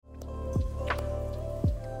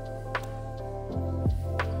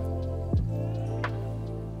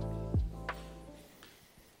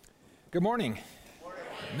Good morning.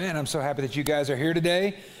 Man, I'm so happy that you guys are here today.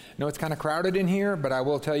 I know it's kind of crowded in here, but I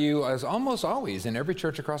will tell you, as almost always in every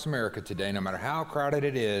church across America today, no matter how crowded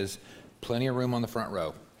it is, plenty of room on the front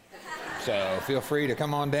row. So feel free to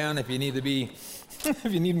come on down if you need to be,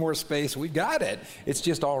 if you need more space, we got it. It's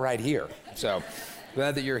just all right here. So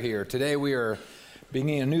glad that you're here. Today we are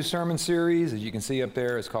beginning a new sermon series. As you can see up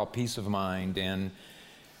there, it's called Peace of Mind. And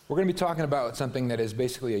we're going to be talking about something that is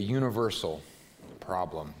basically a universal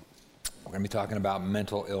problem. We're going to be talking about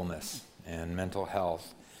mental illness and mental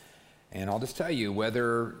health. And I'll just tell you,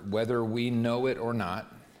 whether we know it or not,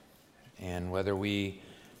 and whether we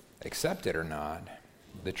accept it or not,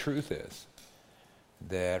 the truth is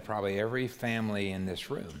that probably every family in this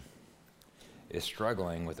room is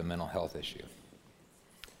struggling with a mental health issue,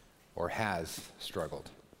 or has struggled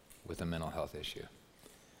with a mental health issue,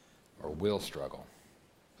 or will struggle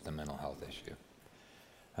with a mental health issue.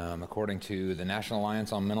 According to the National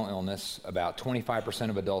Alliance on Mental Illness, about 25%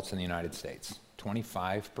 of adults in the United States,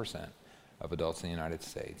 25% of adults in the United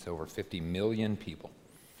States, over 50 million people,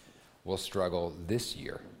 will struggle this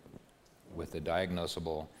year with a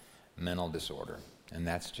diagnosable mental disorder. And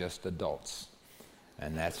that's just adults.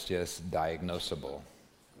 And that's just diagnosable.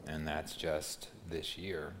 And that's just this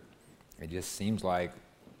year. It just seems like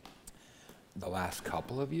the last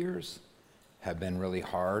couple of years have been really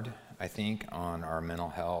hard, I think, on our mental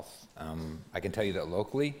health. I can tell you that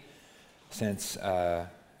locally, since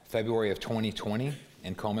February of 2020,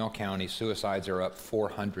 in Comal County, suicides are up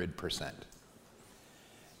 400%.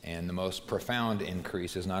 And the most profound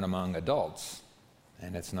increase is not among adults,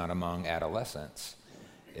 and it's not among adolescents.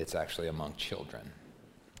 It's actually among children.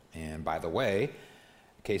 And by the way,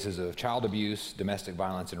 cases of child abuse, domestic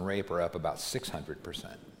violence, and rape are up about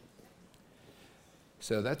 600%.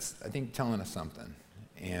 So that's, I think, telling us something.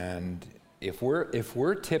 And if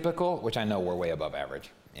we're typical, which I know we're way above average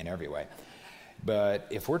in every way, but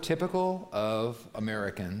if we're typical of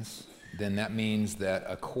Americans, then that means that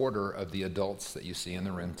a quarter of the adults that you see in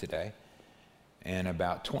the room today and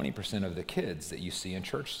about 20% of the kids that you see in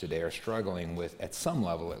church today are struggling with, at some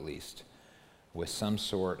level at least, with some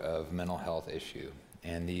sort of mental health issue.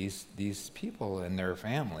 And these people and their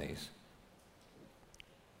families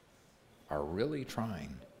are really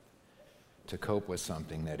trying to cope with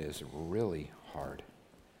something that is really hard,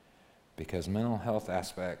 because mental health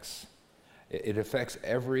aspects, it affects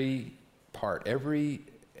every part of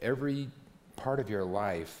your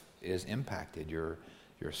life is impacted. Your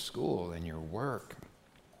school and your work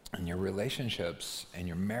and your relationships and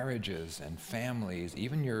your marriages and families,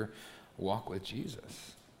 even your walk with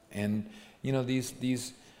Jesus. And you know,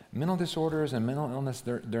 these mental disorders and mental illness,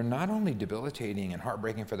 they're not only debilitating and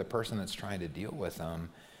heartbreaking for the person that's trying to deal with them,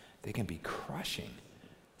 they can be crushing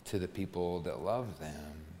to the people that love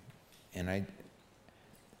them. And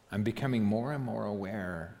I'm becoming more and more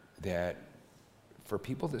aware that for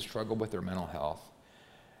people that struggle with their mental health,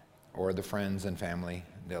 or the friends and family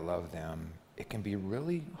that love them, it can be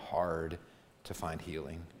really hard to find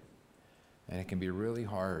healing. And it can be really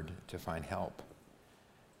hard to find help.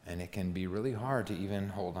 And it can be really hard to even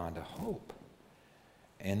hold on to hope.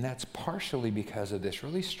 And that's partially because of this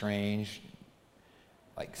really strange,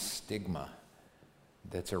 stigma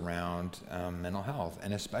that's around mental health,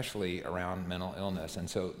 and especially around mental illness. And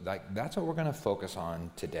so that's what we're going to focus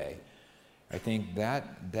on today. I think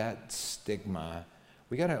that stigma,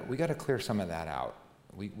 we gotta clear some of that out.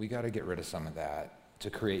 We gotta get rid of some of that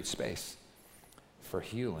to create space for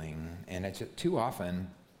healing. And it's too often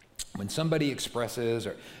when somebody expresses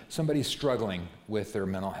or somebody's struggling with their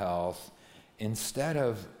mental health, instead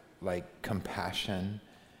of compassion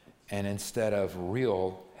and instead of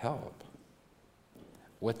real help,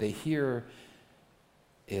 what they hear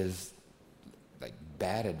is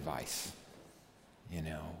bad advice. You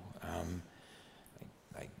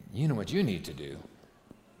know what you need to do,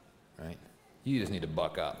 right? You just need to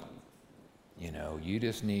buck up.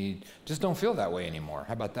 You just don't feel that way anymore.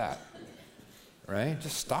 How about that? Right?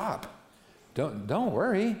 Just stop. Don't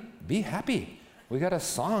worry. Be happy. We got a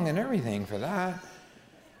song and everything for that.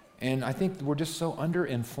 And I think we're just so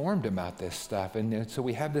underinformed about this stuff. And so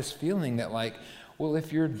we have this feeling that well,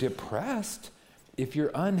 if you're depressed, if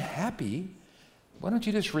you're unhappy, why don't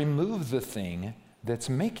you just remove the thing that's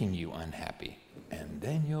making you unhappy, and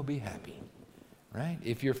then you'll be happy, right?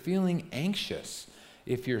 If you're feeling anxious,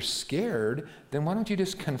 if you're scared, then why don't you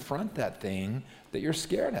just confront that thing that you're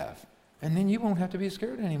scared of, and then you won't have to be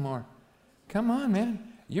scared anymore. Come on,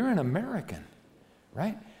 man. You're an American,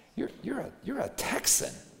 right? You're a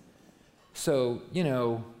Texan. So,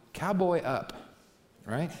 cowboy up,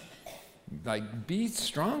 right? Be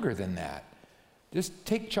stronger than that. Just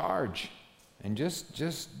take charge, and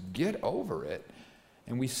just get over it.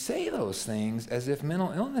 And we say those things as if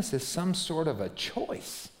mental illness is some sort of a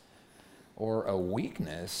choice or a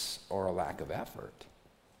weakness or a lack of effort.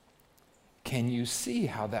 Can you see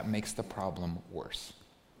how that makes the problem worse?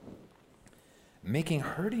 Making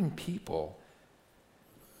hurting people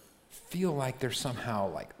feel like they're somehow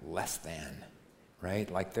like less than,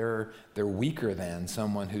 right? Like they're weaker than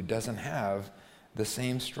someone who doesn't have the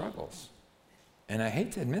same struggles. And I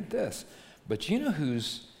hate to admit this, but you know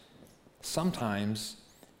who's sometimes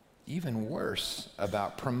even worse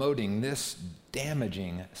about promoting this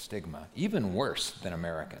damaging stigma, even worse than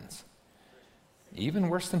Americans, even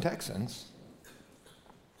worse than Texans?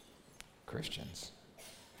 Christians.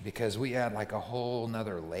 Because we add like a whole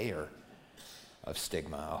nother layer of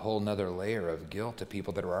stigma, a whole nother layer of guilt to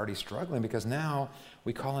people that are already struggling, because now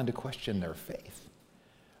we call into question their faith.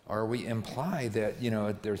 Or we imply that,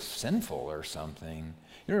 they're sinful or something.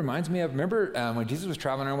 It reminds me of, remember when Jesus was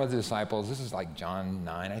traveling around with his disciples, this is like John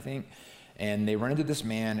 9, I think, and they run into this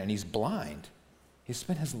man and he's blind. He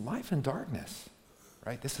spent his life in darkness,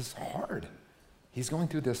 right? This is hard. He's going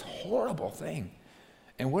through this horrible thing.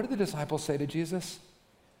 And what did the disciples say to Jesus?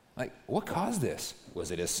 Like, what caused this?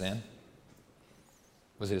 Was it his sin?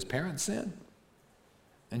 Was it his parents' sin?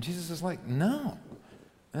 And Jesus is like, no,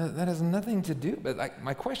 that has nothing to do. But like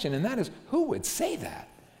my question, and that is, who would say that?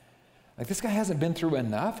 Like, this guy hasn't been through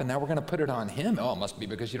enough, and now we're going to put it on him. Oh, it must be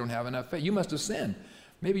because you don't have enough faith. You must have sinned.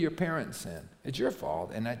 Maybe your parents sinned. It's your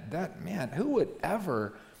fault. And man, who would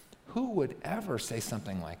ever say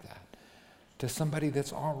something like that to somebody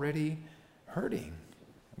that's already hurting?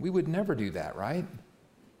 We would never do that, right?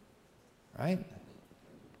 Right?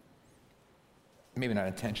 Maybe not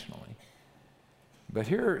intentionally. But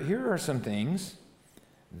here are some things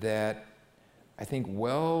that I think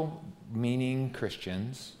well-meaning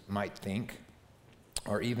Christians might think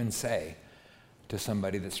or even say to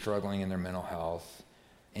somebody that's struggling in their mental health.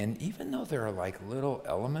 And even though there are like little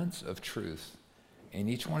elements of truth in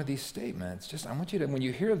each one of these statements, I want you to, when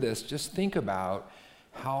you hear this, just think about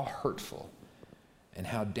how hurtful and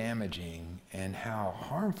how damaging and how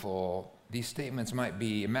harmful these statements might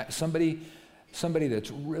be. Somebody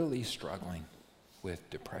that's really struggling with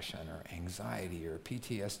depression or anxiety or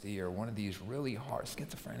PTSD or one of these really hard,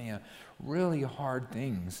 schizophrenia, really hard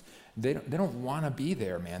things. They don't want to be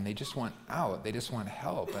there, man. They just want out. They just want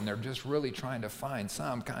help. And they're just really trying to find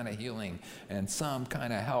some kind of healing and some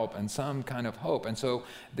kind of help and some kind of hope. And so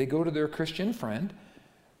they go to their Christian friend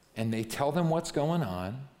and they tell them what's going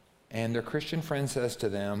on. And their Christian friend says to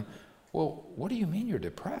them, well, what do you mean you're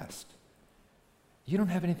depressed? You don't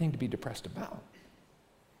have anything to be depressed about.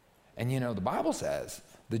 And the Bible says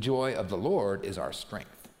the joy of the Lord is our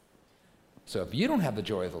strength. So if you don't have the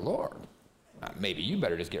joy of the Lord, maybe you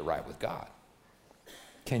better just get right with God.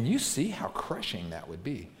 Can you see how crushing that would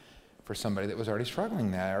be for somebody that was already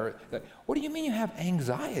struggling there? What do you mean you have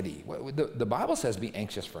anxiety? The Bible says be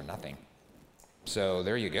anxious for nothing. So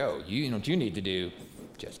there you go. You know what you need to do?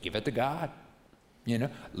 Just give it to God.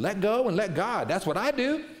 Let go and let God. That's what I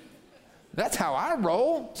do. That's how I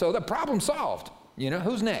roll. So the problem's solved.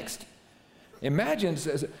 Who's next? Imagine,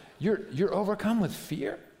 says, you're overcome with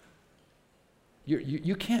fear.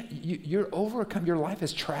 You're overcome. Your life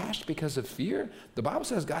is trashed because of fear. The Bible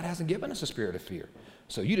says God hasn't given us a spirit of fear.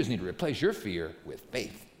 So you just need to replace your fear with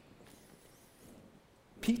faith.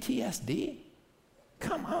 PTSD?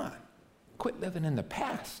 Come on. Quit living in the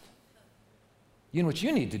past. You know what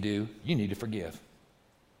you need to do? You need to forgive.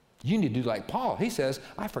 You need to do like Paul. He says,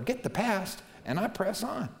 I forget the past and I press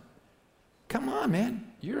on. Come on,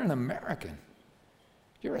 man. You're an American.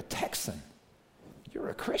 You're a Texan. You're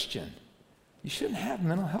a Christian. You shouldn't have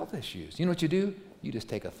mental health issues. You know what you do? You just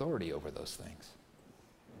take authority over those things.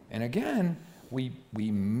 And again, we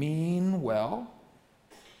mean well,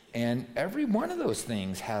 and every one of those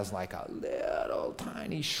things has like a little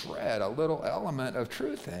tiny shred, a little element of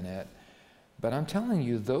truth in it. But I'm telling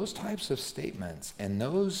you, those types of statements and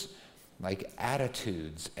those like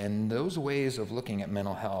attitudes and those ways of looking at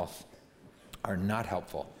mental health are not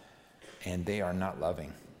helpful, and they are not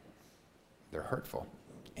loving. They're hurtful,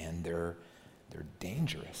 and they're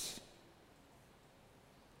dangerous.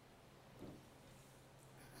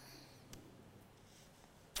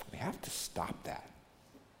 We have to stop that.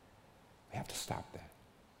 We have to stop that.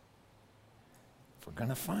 If we're going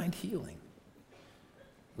to find healing,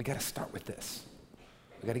 we got to start with this.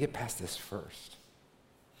 We got to get past this first.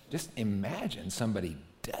 Just imagine somebody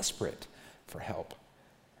desperate for help,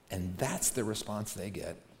 and that's the response they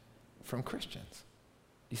get from Christians.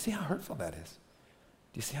 Do you see how hurtful that is?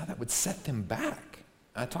 Do you see how that would set them back?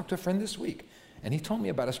 I talked to a friend this week, and he told me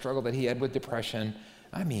about a struggle that he had with depression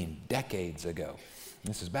I mean, decades ago.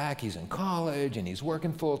 This is back, he's in college and he's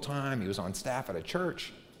working full time. He was on staff at a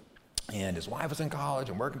church. And his wife was in college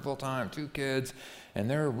and working full time, 2 kids, and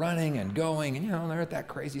they're running and going, and they're at that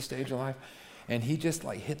crazy stage of life. And he just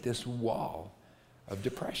hit this wall of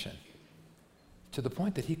depression to the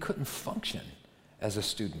point that he couldn't function as a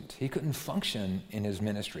student. He couldn't function in his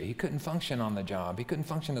ministry. He couldn't function on the job. He couldn't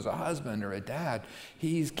function as a husband or a dad.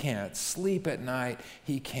 He can't sleep at night.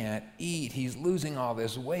 He can't eat. He's losing all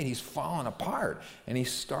this weight. He's falling apart. And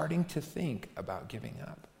he's starting to think about giving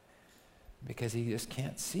up because he just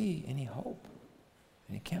can't see any hope.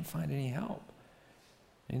 And he can't find any help.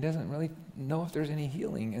 And he doesn't really know if there's any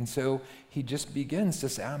healing. And so he just begins to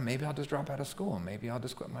say, maybe I'll just drop out of school. Maybe I'll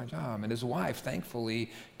just quit my job. And his wife, thankfully,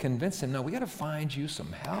 convinced him, no, we got to find you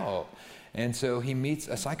some help. And so he meets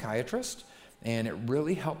a psychiatrist, and it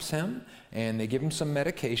really helps him. And they give him some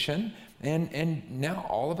medication. And now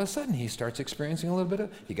all of a sudden he starts experiencing a little bit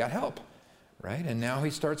of, he got help. Right? And now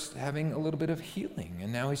he starts having a little bit of healing.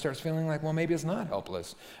 And now he starts feeling like, well, maybe it's not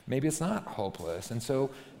helpless. Maybe it's not hopeless. And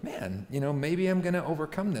so, man, maybe I'm going to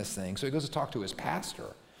overcome this thing. So he goes to talk to his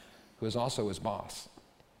pastor, who is also his boss.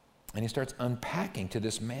 And he starts unpacking to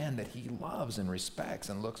this man that he loves and respects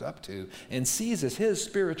and looks up to and sees as his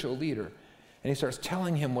spiritual leader. And he starts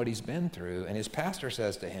telling him what he's been through. And his pastor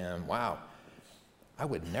says to him, wow, I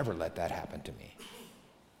would never let that happen to me.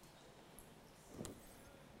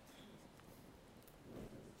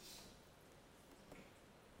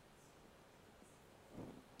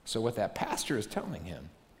 So what that pastor is telling him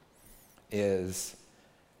is,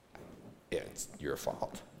 it's your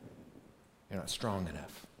fault. You're not strong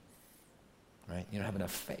enough, right? You don't have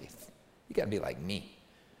enough faith. You got to be like me.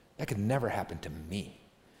 That could never happen to me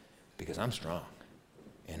because I'm strong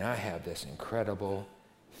and I have this incredible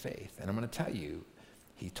faith. And I'm going to tell you,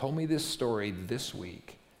 he told me this story this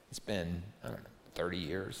week. It's been, 30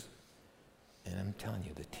 years. And I'm telling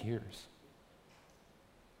you, the tears.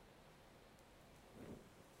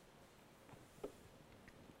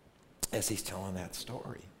 As he's telling that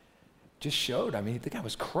story, just showed, the guy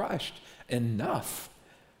was crushed enough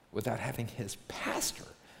without having his pastor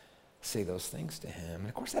say those things to him. And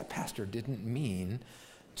of course, that pastor didn't mean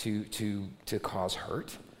to cause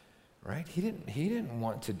hurt, right? He didn't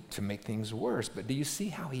want to make things worse. But do you see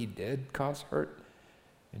how he did cause hurt?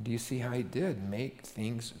 And do you see how he did make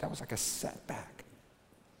things, that was like a setback.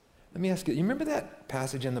 Let me ask you remember that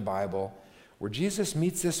passage in the Bible where Jesus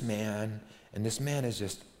meets this man, and this man is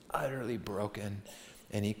just utterly broken,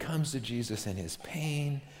 and he comes to Jesus in his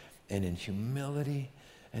pain and in humility,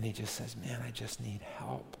 and he just says, man, I just need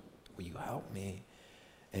help. Will you help me?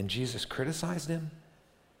 And Jesus criticized him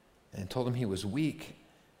and told him he was weak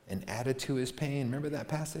and added to his pain. Remember that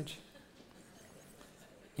passage?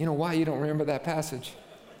 You know why you don't remember that passage?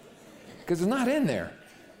 Because it's not in there,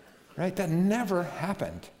 right? That never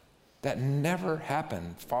happened. That never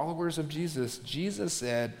happened. Followers of Jesus, Jesus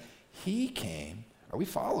said he came. Are we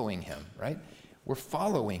following him, right? We're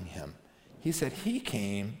following him. He said he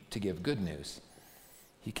came to give good news.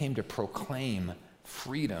 He came to proclaim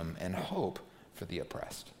freedom and hope for the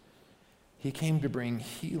oppressed. He came to bring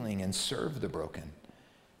healing and serve the broken.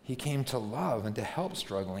 He came to love and to help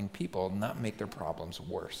struggling people, not make their problems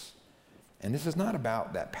worse. And this is not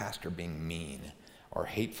about that pastor being mean or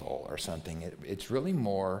hateful or something. It's really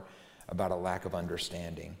more about a lack of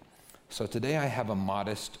understanding. So today I have a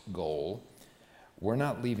modest goal. We're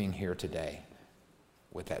not leaving here today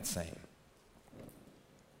with that same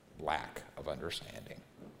lack of understanding.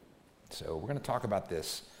 So we're going to talk about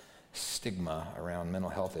this stigma around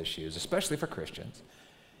mental health issues, especially for Christians,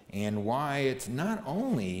 and why it's not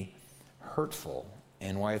only hurtful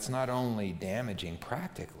and why it's not only damaging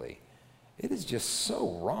practically, it is just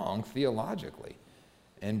so wrong theologically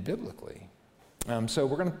and biblically. So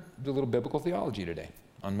we're going to do a little biblical theology today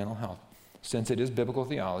on mental health. Since it is biblical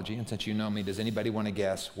theology, and since you know me, does anybody want to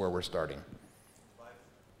guess where we're starting?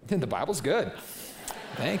 The Bible's good.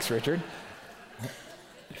 Thanks, Richard.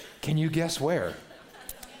 Can you guess where?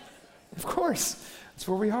 Of course. That's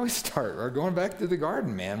where we always start. We're going back to the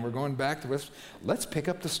garden, man. We're going back to, let's pick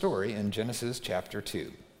up the story in Genesis chapter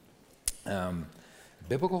 2.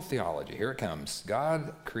 Biblical theology, here it comes.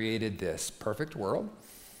 God created this perfect world,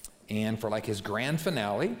 and for his grand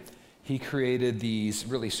finale, he created these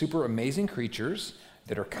really super amazing creatures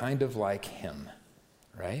that are kind of like him,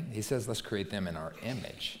 right? He says, let's create them in our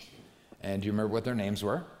image. And do you remember what their names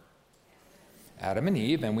were? Adam and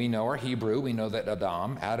Eve, and we know our Hebrew. We know that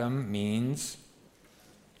Adam means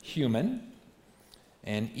human,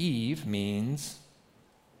 and Eve means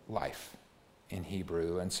life in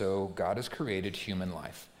Hebrew. And so God has created human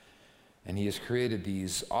life. And he has created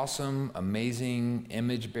these awesome, amazing,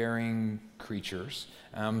 image-bearing creatures.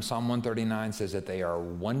 Psalm 139 says that they are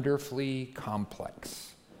wonderfully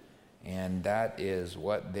complex. And that is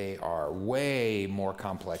what they are, way more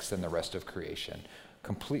complex than the rest of creation.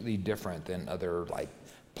 Completely different than other like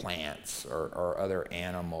plants or other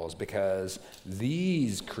animals, because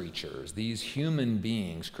these creatures, these human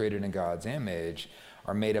beings created in God's image,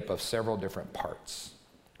 are made up of several different parts,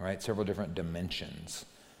 right? Several different dimensions.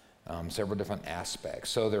 Several different aspects.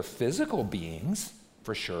 So they're physical beings,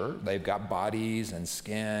 for sure. They've got bodies and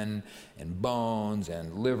skin and bones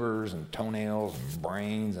and livers and toenails and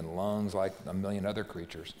brains and lungs like a million other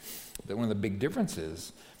creatures. But one of the big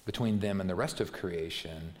differences between them and the rest of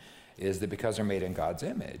creation is that because they're made in God's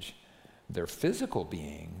image, they're physical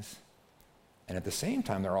beings, and at the same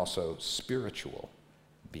time, they're also spiritual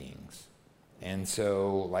beings. And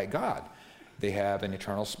so, like God, they have an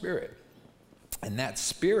eternal spirit. And that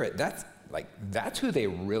spirit, that's who they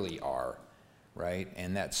really are, right?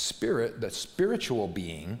 And that spirit, the spiritual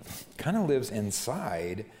being, kind of lives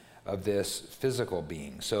inside of this physical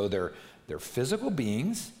being. So they're physical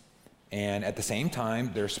beings, and at the same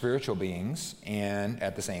time, they're spiritual beings, and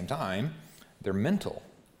at the same time, they're mental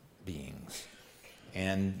beings.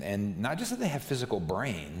 And not just that they have physical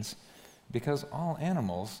brains, because all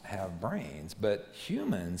animals have brains, but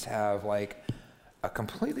humans have like a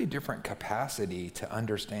completely different capacity to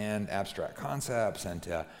understand abstract concepts and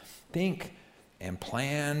to think and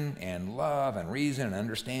plan and love and reason and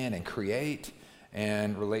understand and create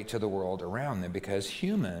and relate to the world around them, because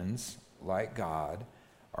humans, like God,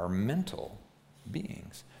 are mental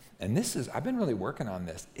beings. And I've been really working on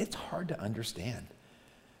this. It's hard to understand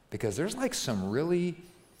because there's like some really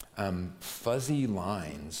fuzzy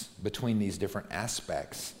lines between these different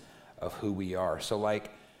aspects of who we are. So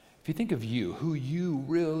like, if you think of you, who you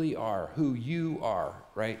really are, who you are,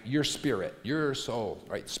 right? Your spirit, your soul,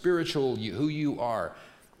 right? Spiritual you, who you are,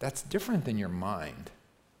 that's different than your mind,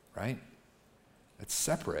 right? It's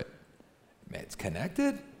separate. It's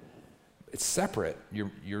connected. It's separate.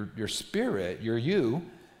 Your spirit, your you,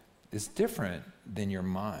 is different than your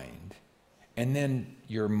mind. And then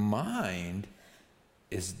your mind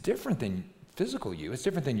is different than physical you. It's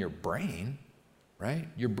different than your brain, right?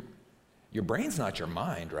 Your brain's not your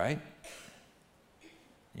mind, right?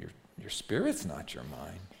 Your spirit's not your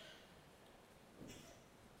mind.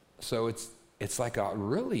 So it's like a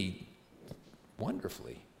really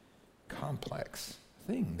wonderfully complex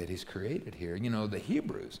thing that he's created here. You know, the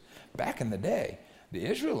Hebrews, back in the day, the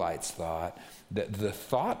Israelites thought that the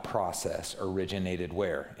thought process originated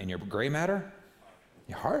where? In your gray matter?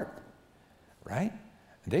 Your heart, right?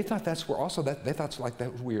 They thought that's where also they thought like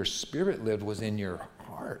that where your spirit lived was in your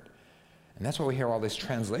heart. And that's why we hear all this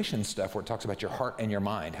translation stuff where it talks about your heart and your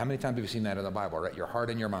mind. How many times have you seen that in the Bible, right? Your heart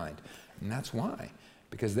and your mind. And that's why.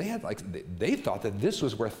 Because they thought that this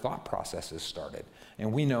was where thought processes started.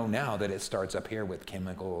 And we know now that it starts up here with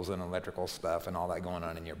chemicals and electrical stuff and all that going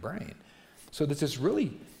on in your brain. So this is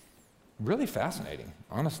really, really fascinating,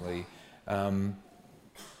 honestly. I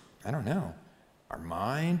don't know. Our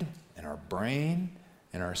mind and our brain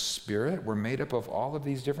and our spirit, we're made up of all of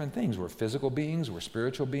these different things. We're physical beings, we're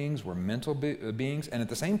spiritual beings, we're mental beings, and at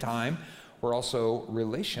the same time, we're also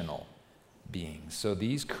relational beings. So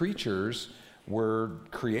these creatures were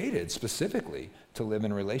created specifically to live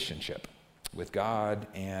in relationship with God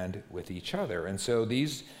and with each other. And so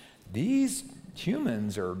these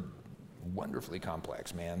humans are wonderfully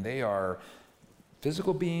complex, man. They are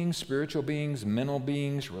physical beings, spiritual beings, mental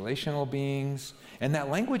beings, relational beings, and that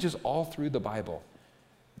language is all through the Bible.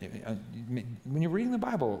 When you're reading the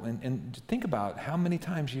Bible, and think about how many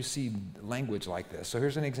times you see language like this. So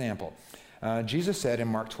here's an example. Jesus said in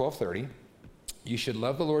Mark 12:30, you should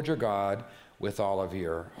love the Lord your God with all of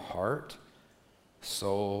your heart,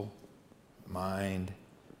 soul, mind,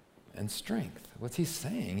 and strength. What's he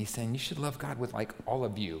saying? He's saying you should love God with like all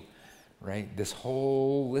of you, right? This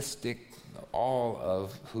holistic, all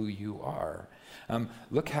of who you are.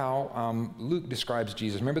 Look how Luke describes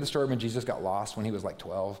Jesus. Remember the story when Jesus got lost when he was like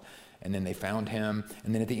 12, and then they found him.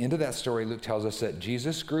 And then at the end of that story, Luke tells us that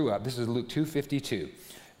Jesus grew up. This is Luke 2:52.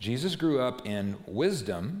 Jesus grew up in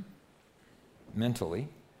wisdom, mentally.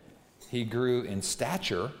 He grew in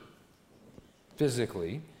stature,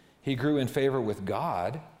 physically. He grew in favor with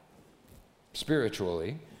God,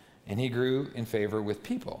 spiritually. And he grew in favor with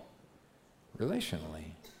people,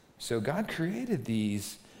 relationally. So God created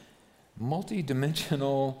these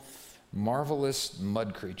multi-dimensional, marvelous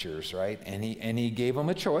mud creatures, right? And he gave them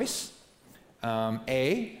a choice.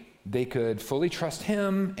 They could fully trust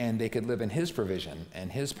him, and they could live in his provision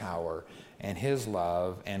and his power and his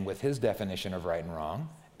love and with his definition of right and wrong,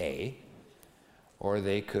 A. or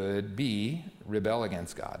they could B, rebel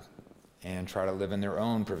against God and try to live in their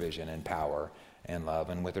own provision and power and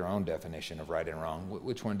love and with their own definition of right and wrong.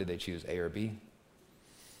 Which one did they choose, A or B?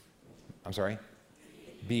 I'm sorry?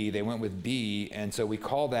 B. They went with B, and so we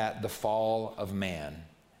call that the fall of man.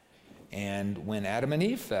 And when Adam and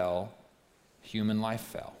Eve fell, human life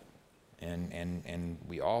fell, and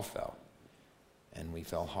we all fell, and we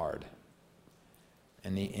fell hard.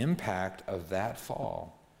 And the impact of that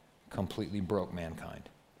fall completely broke mankind.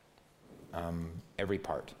 Every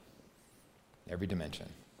part, every dimension,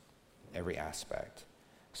 every aspect.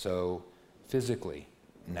 So physically,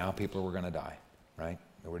 now people were going to die, right?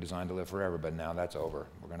 They were designed to live forever, but now that's over.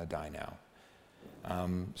 We're going to die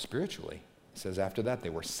now. Spiritually, it says after that they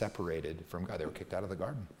were separated from God. They were kicked out of the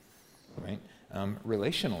garden, right?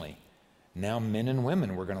 Relationally, now men and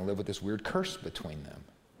women were going to live with this weird curse between them.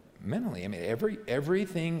 Mentally, I mean,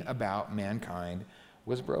 everything about mankind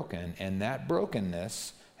was broken, and that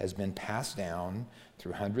brokenness has been passed down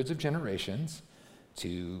through hundreds of generations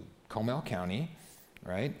to Comal County,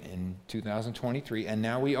 right, in 2023, and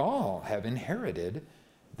now we all have inherited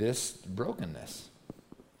this brokenness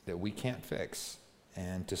that we can't fix.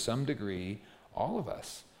 And to some degree, all of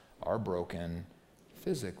us are broken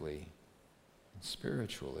physically,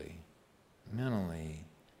 spiritually, mentally,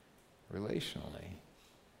 relationally.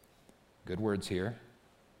 Good words here.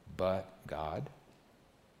 But God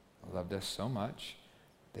loved us so much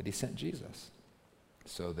that he sent Jesus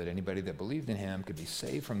so that anybody that believed in him could be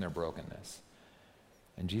saved from their brokenness.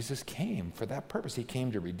 And Jesus came for that purpose. He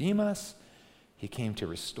came to redeem us. He came to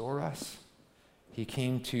restore us. He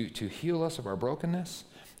came to heal us of our brokenness.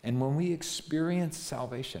 And when we experience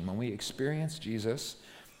salvation, when we experience Jesus,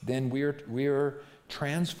 then we're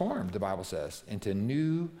transformed, the Bible says, into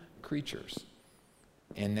new creatures.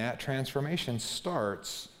 And that transformation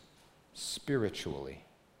starts spiritually.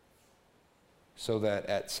 So that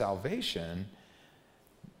at salvation,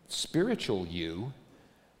 spiritual you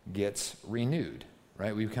gets renewed,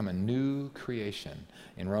 right? We become a new creation.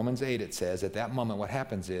 In Romans 8, it says at that moment what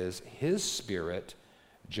happens is his spirit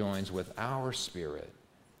joins with our spirit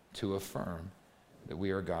to affirm that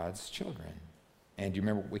we are God's children. And do you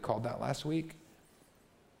remember what we called that last week?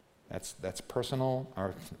 That's personal,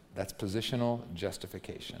 or that's positional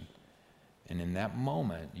justification. And in that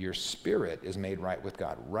moment, your spirit is made right with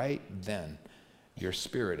God. Right then, your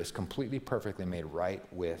spirit is completely, perfectly made right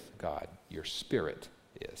with God. Your spirit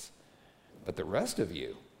is. But the rest of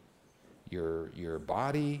you, your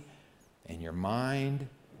body and your mind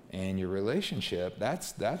and your relationship,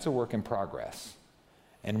 that's a work in progress.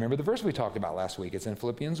 And remember the verse we talked about last week. It's in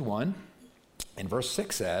Philippians 1. And verse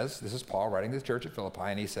 6 says, this is Paul writing to the church at Philippi,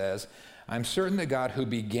 and he says, I'm certain that God who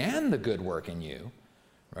began the good work in you,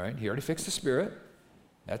 right? He already fixed the spirit.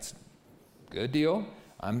 That's a good deal.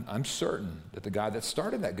 I'm certain that the God that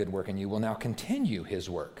started that good work in you will now continue his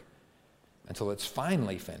work until it's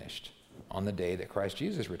finally finished on the day that Christ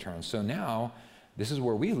Jesus returns. So now, this is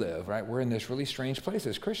where we live, right? We're in this really strange place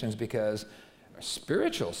as Christians because our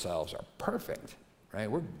spiritual selves are perfect, right?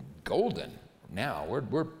 We're golden now.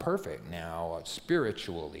 We're perfect now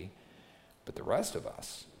spiritually. But the rest of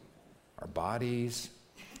us, our bodies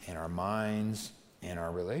and our minds and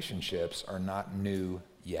our relationships are not new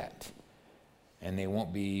yet. And they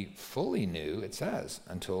won't be fully new, it says,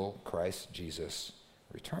 until Christ Jesus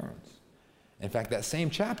returns. In fact, that same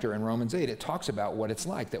chapter in Romans 8, it talks about what it's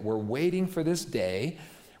like, that we're waiting for this day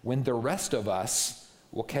when the rest of us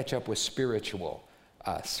will catch up with spiritual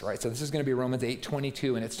us, right? So this is going to be Romans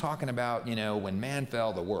 8:22, and it's talking about, when man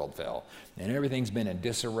fell, the world fell. And everything's been in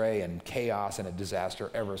disarray and chaos and a disaster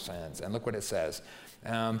ever since. And look what it says.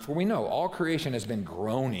 For we know all creation has been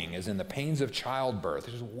groaning, as in the pains of childbirth,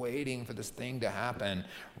 just waiting for this thing to happen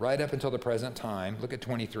right up until the present time. Look at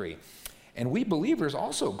 23. And we believers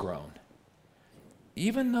also groan,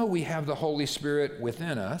 even though we have the Holy Spirit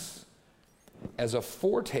within us as a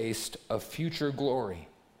foretaste of future glory.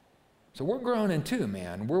 So we're groaning too,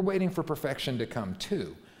 man. We're waiting for perfection to come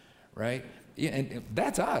too, right? And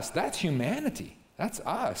that's us. That's humanity. That's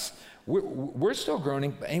us. We're still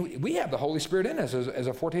groaning. And we have the Holy Spirit in us as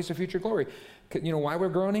a foretaste of future glory. You know why we're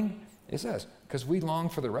groaning? It says, because we long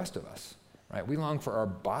for the rest of us, right? We long for our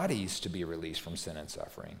bodies to be released from sin and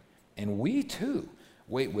suffering. And we too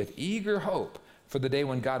wait with eager hope for the day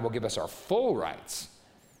when God will give us our full rights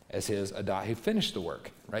as his he finished the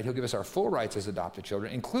work, right? He'll give us our full rights as adopted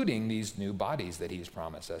children, including these new bodies that he's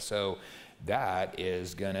promised us. So that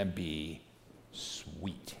is going to be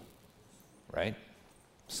sweet, right?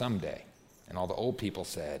 Someday. And all the old people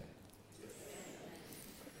said.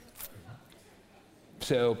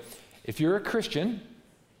 So if you're a Christian,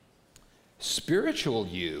 spiritual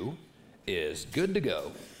you is good to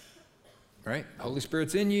go, right? Holy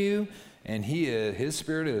Spirit's in you, and his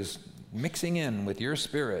Spirit is mixing in with your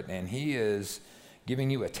spirit, and he is giving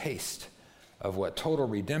you a taste of what total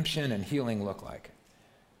redemption and healing look like.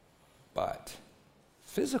 But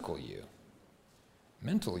physical you,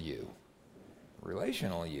 mental you,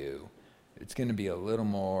 relational you, it's going to be a little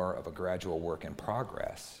more of a gradual work in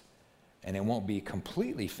progress, and it won't be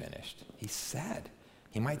completely finished. He said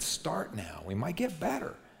he might start now. We might get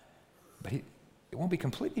better, but it won't be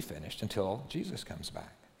completely finished until Jesus comes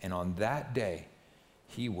back. And on that day,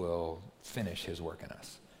 he will finish his work in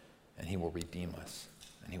us, and he will redeem us,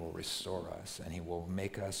 and he will restore us, and he will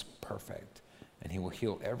make us perfect, and he will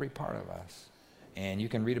heal every part of us. And you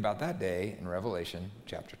can read about that day in Revelation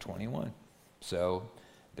chapter 21. So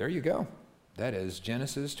there you go. That is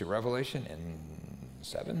Genesis to Revelation in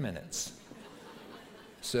 7 minutes.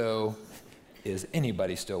 So is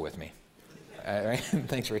anybody still with me? All right.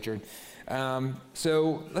 Thanks, Richard.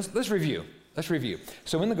 So let's review. Let's review.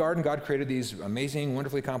 So in the garden, God created these amazing,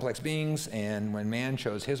 wonderfully complex beings, and when man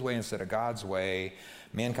chose his way instead of God's way,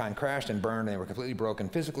 mankind crashed and burned, and they were completely broken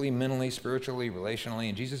physically, mentally, spiritually, relationally,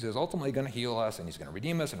 and Jesus is ultimately going to heal us, and he's going to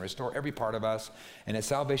redeem us and restore every part of us. And at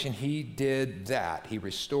salvation, he did that. He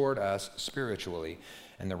restored us spiritually,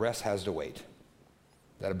 and the rest has to wait. Is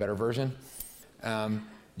that a better version? Do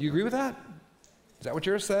you agree with that? Is that what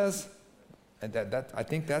yours says? I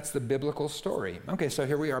think that's the biblical story. Okay, so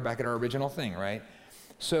here we are back at our original thing, right?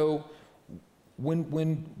 So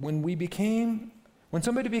when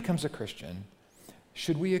somebody becomes a Christian,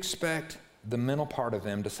 should we expect the mental part of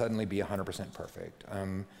them to suddenly be 100% perfect?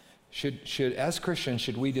 As Christians,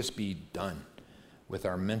 should we just be done with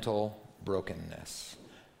our mental brokenness?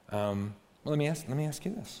 Well, let me ask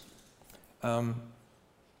you this.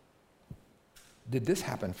 Did this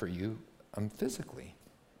happen for you physically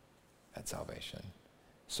at salvation?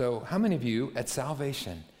 So how many of you at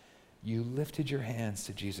salvation, you lifted your hands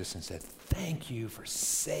to Jesus and said, thank you for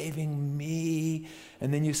saving me?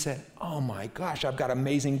 And then you said, oh my gosh, I've got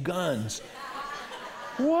amazing guns.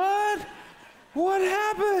 What? What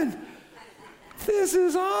happened? This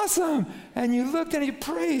is awesome. And you looked and you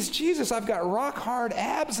praised Jesus, I've got rock hard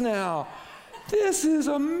abs now. This is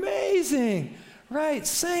amazing. Right?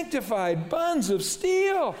 Sanctified buns of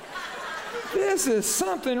steel. This is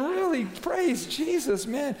something really, praise Jesus,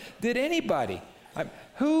 man. Did anybody,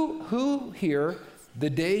 who here, the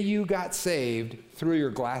day you got saved, threw your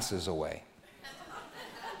glasses away?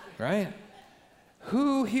 Right?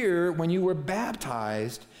 Who here, when you were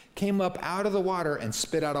baptized, came up out of the water and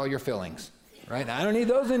spit out all your fillings? Right? I don't need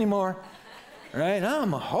those anymore. Right?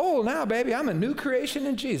 I'm whole now, baby. I'm a new creation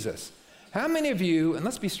in Jesus. How many of you, and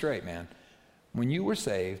let's be straight, man, when you were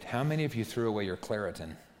saved, how many of you threw away your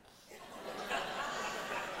Claritin?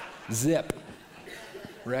 Zip,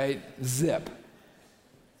 right? Zip.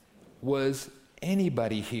 Was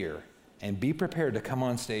anybody here, and be prepared to come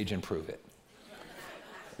on stage and prove it,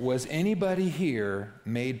 was anybody here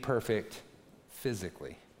made perfect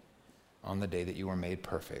physically on the day that you were made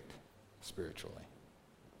perfect spiritually?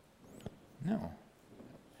 No.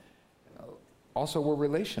 Also, we're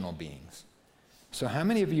relational beings. So how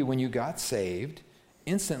many of you, when you got saved,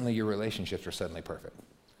 instantly your relationships were suddenly perfect?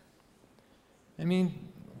 I mean,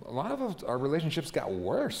 a lot of our relationships got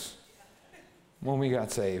worse when we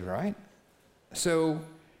got saved, right? So,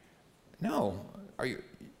 no,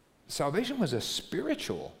 salvation was a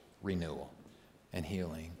spiritual renewal and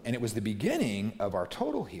healing, and it was the beginning of our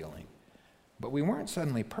total healing. But we weren't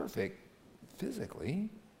suddenly perfect physically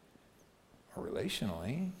or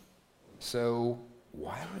relationally. So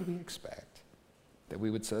why would we expect that we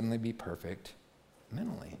would suddenly be perfect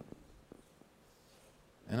mentally?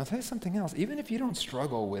 And I'll tell you something else. Even if you don't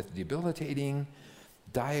struggle with debilitating,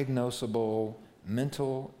 diagnosable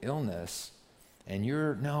mental illness, and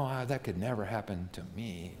that could never happen to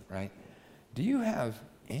me, right? Do you have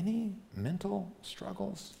any mental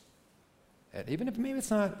struggles? Even if maybe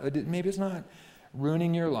it's not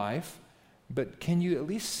ruining your life, but can you at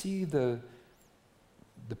least see the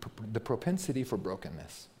propensity for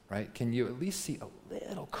brokenness, right? Can you at least see a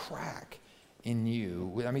little crack in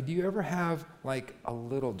you? I mean, do you ever have like a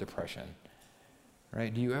little depression,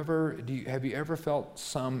 right? Have you ever felt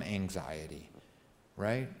some anxiety,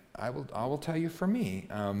 right? I will tell you for me,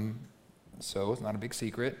 so it's not a big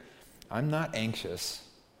secret, I'm not anxious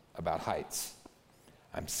about heights.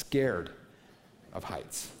 I'm scared of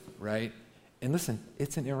heights, right? And listen,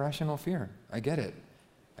 it's an irrational fear. I get it.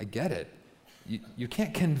 You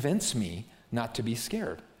can't convince me not to be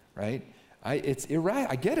scared, right? I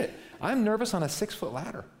get it. I'm nervous on a 6-foot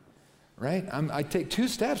ladder, right? I take 2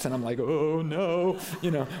 steps and I'm like, oh no,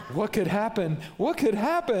 what could happen? What could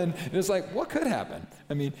happen? And it's like, what could happen?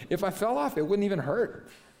 I mean, if I fell off, it wouldn't even hurt,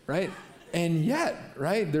 right? And yet,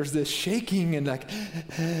 right, there's this shaking and like,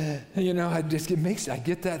 I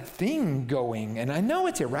get that thing going. And I know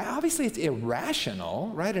obviously it's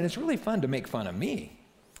irrational, right? And it's really fun to make fun of me.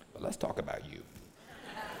 But let's talk about you,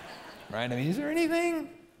 right? I mean, is there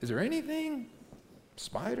anything,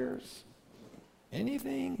 spiders,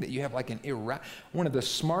 anything that you have like one of the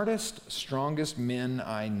smartest, strongest men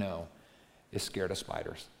I know is scared of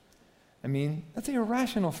spiders. I mean, that's an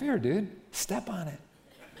irrational fear, dude. Step on it.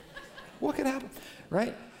 What could happen,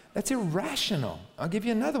 right? That's irrational. I'll give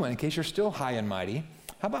you another one in case you're still high and mighty.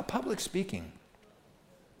 How about public speaking?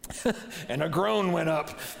 And a groan went up.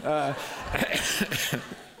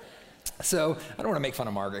 So I don't want to make fun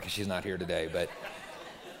of Margaret because she's not here today, but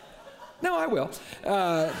no, I will.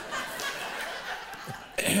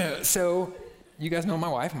 So you guys know my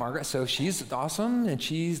wife, Margaret, so she's awesome and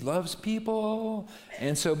she loves people.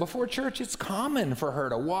 And so before church, it's common for her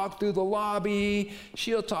to walk through the lobby.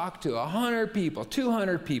 She'll talk to 100 people,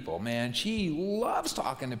 200 people, man. She loves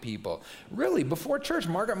talking to people. Really, before church,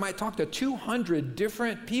 Margaret might talk to 200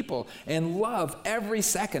 different people and love every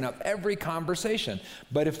second of every conversation.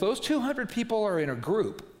 But if those 200 people are in a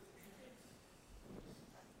group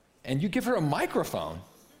and you give her a microphone,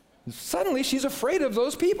 suddenly she's afraid of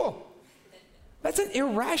those people. That's an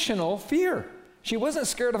irrational fear. She wasn't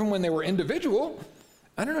scared of them when they were individual.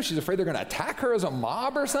 I don't know, she's afraid they're going to attack her as a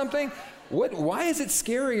mob or something. Why is it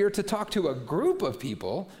scarier to talk to a group of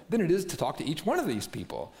people than it is to talk to each one of these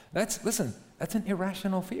people? That's an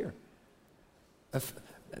irrational fear.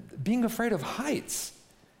 Being afraid of heights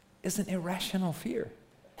is an irrational fear.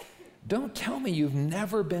 Don't tell me you've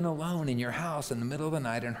never been alone in your house in the middle of the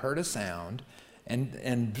night and heard a sound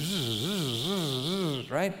and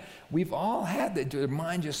right? We've all had that. The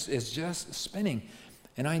mind is just spinning.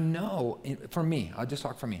 And I know, for me, I'll just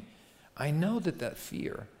talk for me. I know that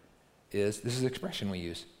fear this is the expression we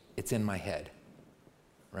use, it's in my head,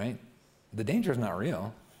 right? The danger is not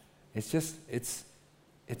real. It's just, it's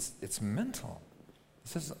mental.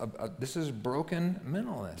 This is broken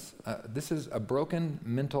mentalness. This is a broken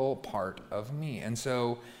mental part of me. And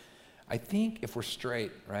so I think if we're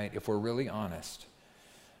straight, right, if we're really honest,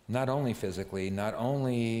 not only physically, not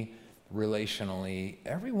only relationally,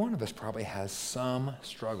 every one of us probably has some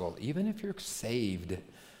struggle. Even if you're saved,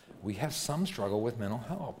 we have some struggle with mental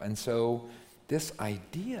health. And so this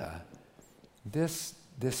idea, this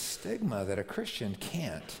stigma that a Christian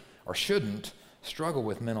can't or shouldn't struggle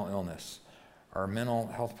with mental illness or mental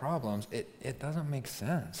health problems, it doesn't make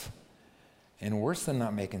sense. And worse than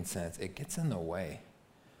not making sense, it gets in the way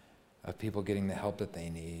of people getting the help that they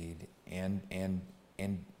need, and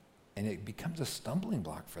it becomes a stumbling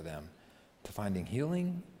block for them to finding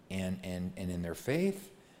healing and in their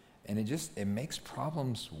faith, and it makes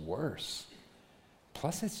problems worse.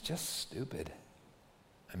 Plus, it's just stupid.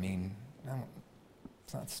 I mean, no,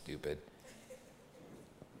 it's not stupid.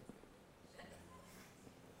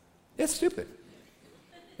 It's stupid.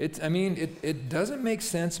 It doesn't make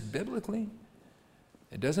sense biblically.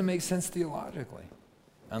 It doesn't make sense theologically,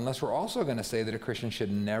 unless we're also going to say that a Christian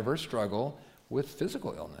should never struggle with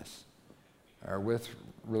physical illness or with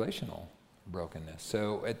relational brokenness.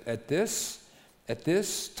 So at this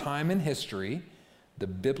time in history, the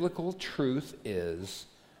biblical truth is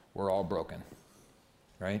we're all broken,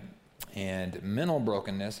 right? And mental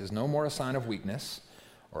brokenness is no more a sign of weakness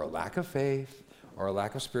or a lack of faith or a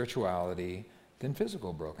lack of spirituality than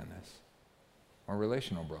physical brokenness or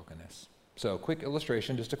relational brokenness. So quick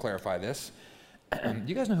illustration just to clarify this. Do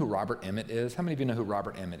you guys know who Robert Emmett is? How many of you know who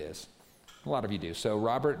Robert Emmett is? A lot of you do. So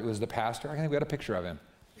Robert was the pastor. I think we got a picture of him.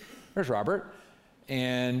 There's Robert.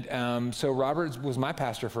 And so Robert was my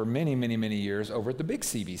pastor for many, many, many years over at the big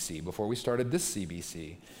CBC before we started this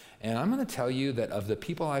CBC. And I'm going to tell you that of the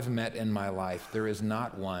people I've met in my life, there is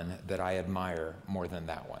not one that I admire more than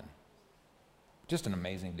that one. Just an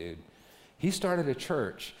amazing dude. He started a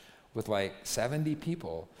church with like 70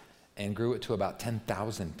 people and grew it to about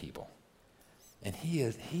 10,000 people. And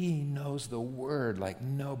he knows the word like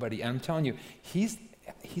nobody. And I'm telling you, he's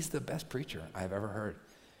the best preacher I've ever heard.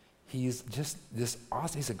 He's just this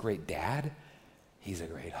awesome. He's a great dad. He's a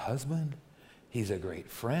great husband. He's a great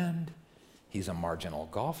friend. He's a marginal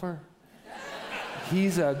golfer.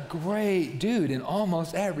 He's a great dude in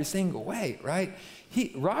almost every single way, right?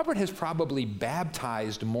 Robert has probably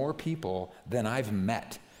baptized more people than I've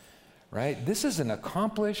met, right? This is an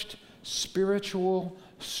accomplished, spiritual,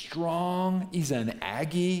 strong, he's an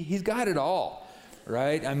Aggie. He's got it all,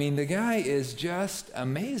 right? I mean, the guy is just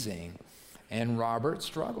amazing. And Robert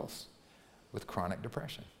struggles. with chronic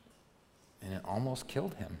depression. And it almost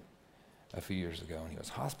killed him a few years ago. And he was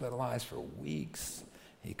hospitalized for weeks.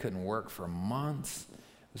 He couldn't work for months.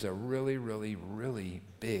 It was a really, really, really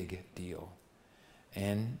big deal.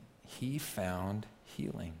 And he found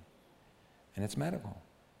healing. And it's medical.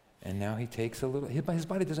 And now he takes a little, his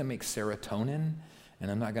body doesn't make serotonin. And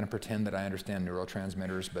I'm not going to pretend that I understand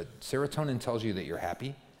neurotransmitters, but serotonin tells you that you're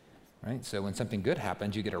happy, right? So when something good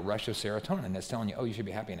happens, you get a rush of serotonin, and it's telling you, oh, you should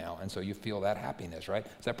be happy now. And so you feel that happiness, right?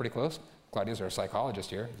 Is that pretty close? Claudia's our psychologist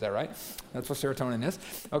here. Is that right? That's what serotonin is.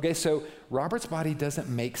 Okay, so Robert's body doesn't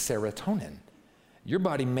make serotonin. Your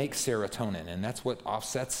body makes serotonin, and that's what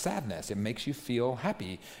offsets sadness. It makes you feel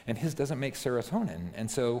happy, and his doesn't make serotonin. And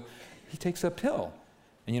so he takes a pill,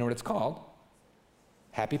 and you know what it's called?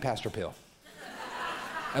 Happy Pastor Pill.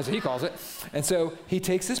 That's what he calls it. And so he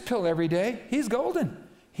takes this pill every day. He's golden.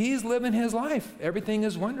 He's living his life. Everything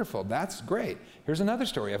is wonderful. That's great. Here's another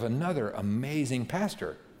story of another amazing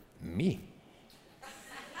pastor, me.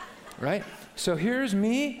 Right? So here's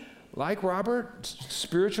me, like Robert,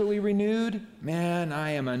 spiritually renewed. Man,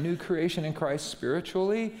 I am a new creation in Christ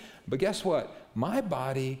spiritually. But guess what? My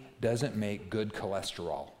body doesn't make good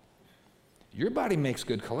cholesterol. Your body makes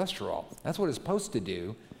good cholesterol. That's what it's supposed to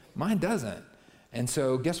do. Mine doesn't. And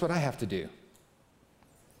so guess what I have to do?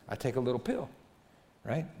 I take a little pill,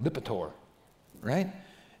 right? Lipitor, right?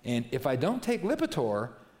 And if I don't take Lipitor,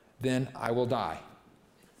 then I will die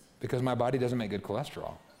because my body doesn't make good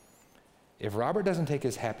cholesterol. If Robert doesn't take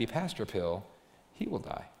his Happy Pastor pill, he will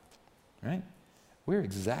die, right? We're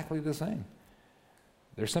exactly the same.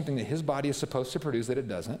 There's something that his body is supposed to produce that it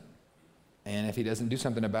doesn't, and if he doesn't do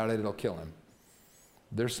something about it, it'll kill him.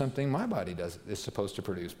 There's something my body is supposed to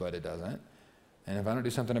produce, but it doesn't. And if I don't do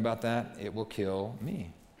something about that, it will kill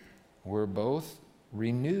me. We're both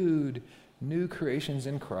renewed, new creations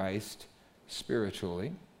in Christ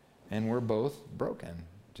spiritually, and we're both broken,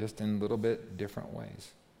 just in a little bit different ways.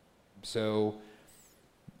 So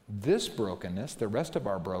this brokenness, the rest of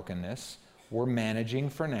our brokenness, we're managing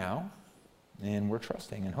for now, and we're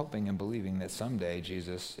trusting and hoping and believing that someday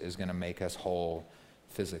Jesus is going to make us whole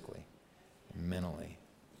physically, mentally,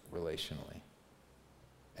 relationally,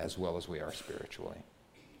 as well as we are spiritually.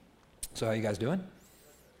 So how you guys doing?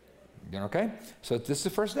 Doing okay? So this is the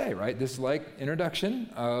first day, right? This is like introduction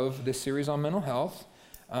of this series on mental health.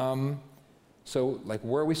 So like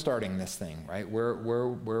where are we starting this thing, right? Where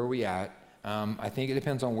are we at? I think it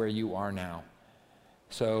depends on where you are now.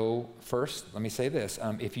 So first, let me say this.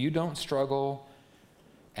 If you don't struggle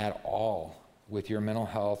at all with your mental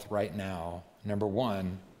health right now, number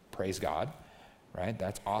one, praise God. Right?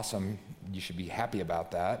 That's awesome. You should be happy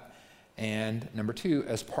about that. And number two,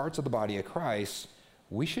 as parts of the body of Christ,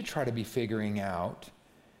 we should try to be figuring out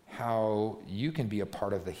how you can be a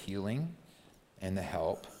part of the healing and the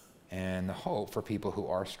help and the hope for people who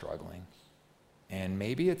are struggling. And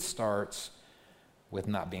maybe it starts with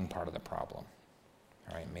not being part of the problem.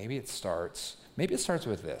 All right? Maybe it starts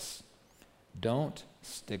with this. Don't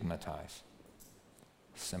stigmatize.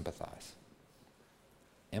 Sympathize.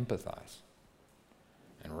 Empathize.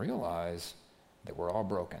 And realize that we're all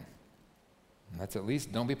broken. And that's at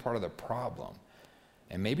least, don't be part of the problem.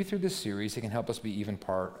 And maybe through this series, it can help us be even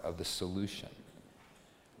part of the solution.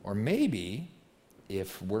 Or maybe,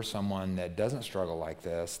 if we're someone that doesn't struggle like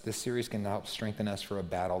this series can help strengthen us for a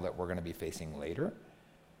battle that we're going to be facing later.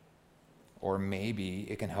 Or maybe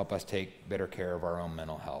it can help us take better care of our own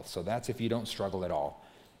mental health. So that's if you don't struggle at all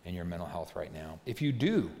in your mental health right now. If you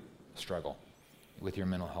do struggle with your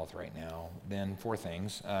mental health right now, then 4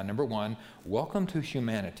 things. Number 1, welcome to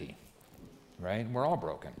humanity, right? We're all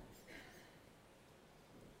broken.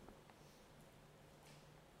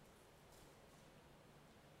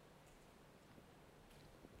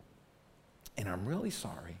 And I'm really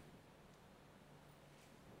sorry.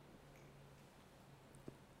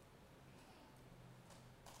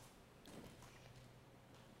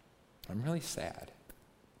 I'm really sad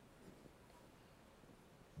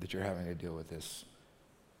that you're having to deal with this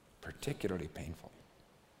particularly painful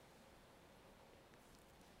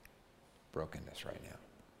brokenness right now.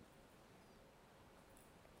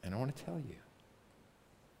 And I want to tell you,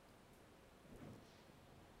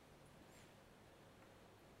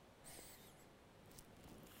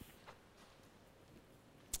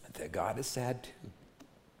 that God is sad too.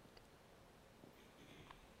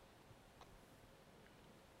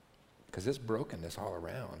 Because this brokenness all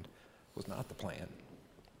around was not the plan.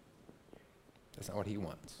 That's not what he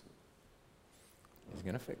wants. He's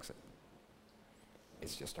going to fix it.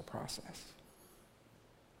 It's just a process.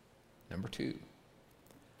 Number 2,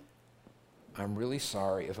 I'm really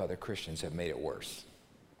sorry if other Christians have made it worse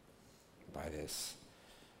by this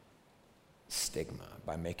stigma,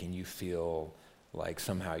 by making you feel like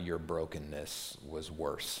somehow your brokenness was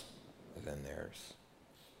worse than theirs.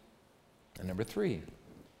 And number 3,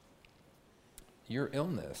 your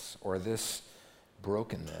illness or this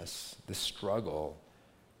brokenness, this struggle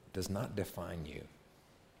does not define you,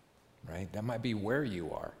 right? That might be where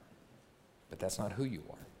you are, but that's not who you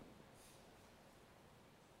are.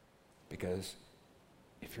 Because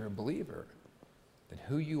if you're a believer, then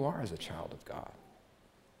who you are as a child of God,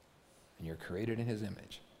 and you're created in his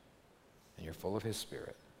image, and you're full of his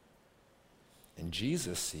Spirit, and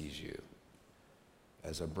Jesus sees you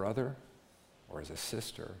as a brother or as a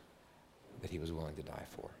sister that he was willing to die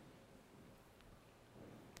for.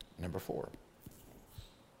 Number 4,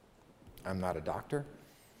 I'm not a doctor.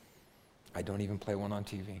 I don't even play one on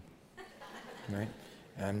TV, right?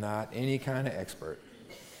 I'm not any kind of expert.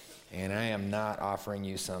 And I am not offering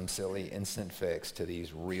you some silly instant fix to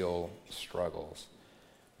these real struggles.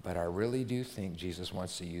 But I really do think Jesus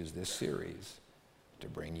wants to use this series to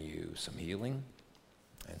bring you some healing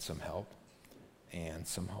and some help and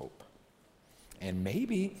some hope. And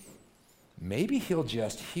maybe he'll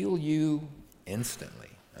just heal you instantly.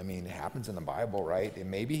 I mean, it happens in the Bible, right? And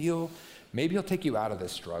maybe he'll take you out of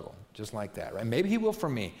this struggle, just like that, right? Maybe he will for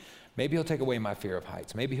me. Maybe he'll take away my fear of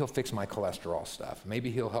heights. Maybe he'll fix my cholesterol stuff. Maybe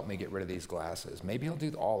he'll help me get rid of these glasses. Maybe he'll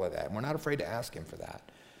do all of that. And we're not afraid to ask him for that.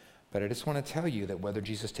 But I just want to tell you that whether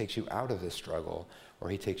Jesus takes you out of this struggle or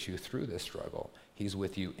he takes you through this struggle, he's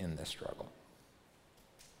with you in this struggle.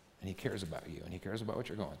 And he cares about you, and he cares about what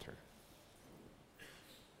you're going through.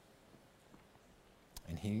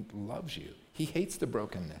 And he loves you. He hates the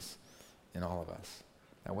brokenness in all of us.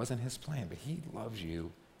 That wasn't his plan, but he loves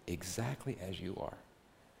you exactly as you are.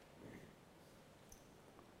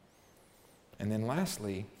 And then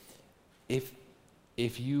lastly, if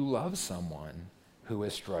you love someone who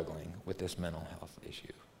is struggling with this mental health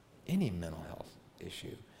issue, any mental health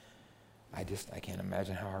issue, I can't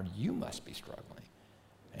imagine how hard you must be struggling.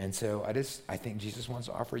 And so I think Jesus wants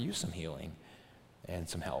to offer you some healing and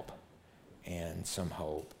some help and some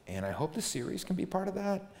hope. And I hope the series can be part of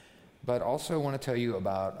that, but also want to tell you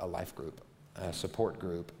about a life group, a support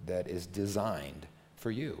group that is designed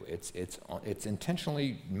for you. It's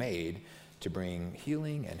intentionally made to bring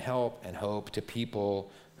healing and help and hope to people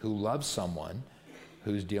who love someone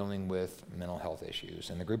who's dealing with mental health issues.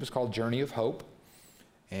 And the group is called Journey of Hope,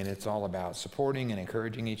 and it's all about supporting and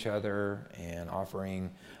encouraging each other and offering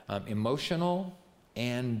emotional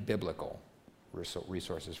and biblical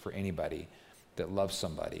resources for anybody that loves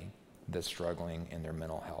somebody that's struggling in their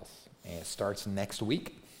mental health. And it starts next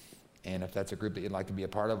week. And if that's a group that you'd like to be a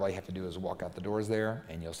part of, all you have to do is walk out the doors there,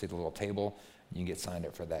 and you'll see the little table. You can get signed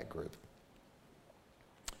up for that group.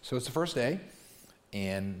 So it's the first day,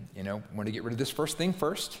 and want to get rid of this first thing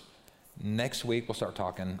first. Next week, we'll start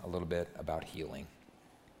talking a little bit about healing.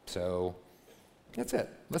 So that's it.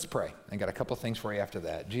 Let's pray. I got a couple things for you after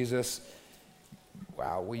that. Jesus,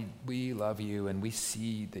 wow, we love you, and we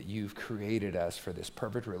see that you've created us for this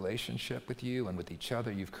perfect relationship with you and with each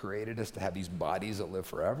other. You've created us to have these bodies that live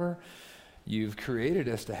forever. You've created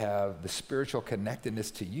us to have the spiritual connectedness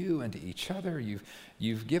to you and to each other.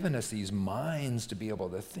 You've given us these minds to be able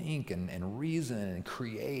to think and reason and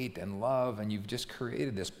create and love, and you've just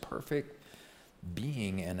created this perfect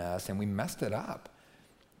being in us, and we messed it up.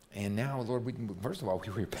 And now, Lord, first of all,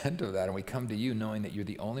 we repent of that, and we come to you knowing that you're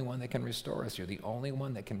the only one that can restore us. You're the only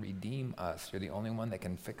one that can redeem us. You're the only one that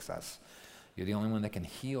can fix us. You're the only one that can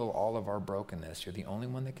heal all of our brokenness. You're the only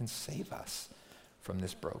one that can save us from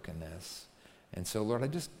this brokenness. And so, Lord,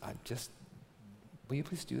 will you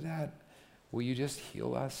please do that? Will you just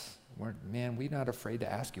heal us? We're not afraid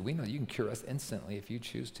to ask you. We know you can cure us instantly if you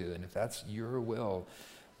choose to. And if that's your will,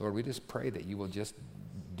 Lord, we just pray that you will just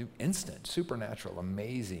do instant, supernatural,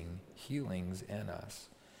 amazing healings in us.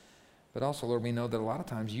 But also, Lord, we know that a lot of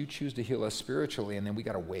times you choose to heal us spiritually, and then we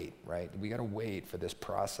got to wait, right? We got to wait for this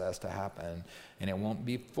process to happen, and it won't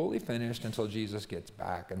be fully finished until Jesus gets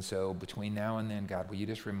back. And so between now and then, God, will you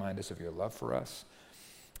just remind us of your love for us?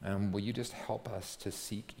 Will you just help us to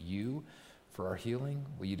seek you for our healing?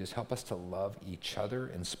 Will you just help us to love each other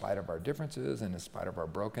in spite of our differences and in spite of our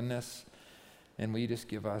brokenness? And will you just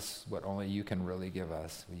give us what only you can really give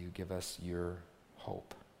us? Will you give us your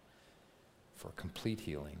hope for complete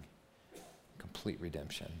healing, complete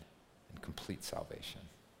redemption, and complete salvation?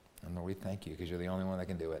 And Lord, we thank you because you're the only one that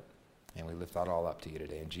can do it. And we lift that all up to you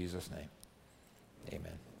today in Jesus' name.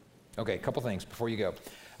 Amen. Okay, a couple things before you go.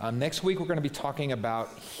 Next week, we're going to be talking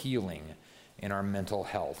about healing in our mental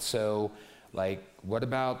health. So, what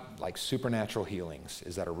about supernatural healings?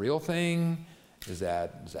 Is that a real thing? Does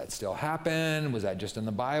that still happen? Was that just in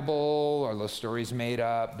the Bible? Are those stories made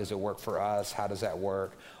up? Does it work for us? How does that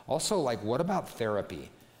work? Also, like, what about therapy?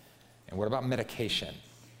 And what about medication?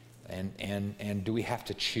 And do we have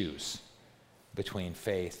to choose between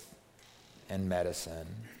faith and medicine?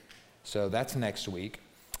 So that's next week.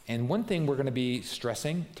 And one thing we're going to be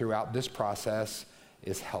stressing throughout this process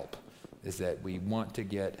is help, is that we want to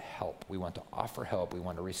get help. We want to offer help. We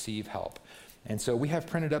want to receive help. And so we have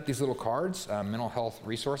printed up these little cards, mental health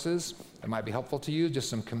resources that might be helpful to you, just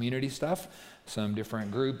some community stuff, some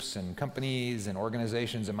different groups and companies and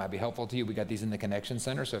organizations that might be helpful to you. We got these in the Connection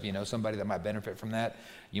Center, so if you know somebody that might benefit from that,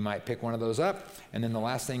 you might pick one of those up. And then the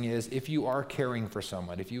last thing is, if you are caring for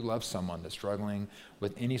someone, if you love someone that's struggling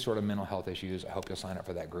with any sort of mental health issues, I hope you'll sign up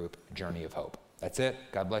for that group, Journey of Hope. That's it.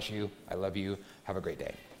 God bless you. I love you. Have a great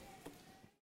day.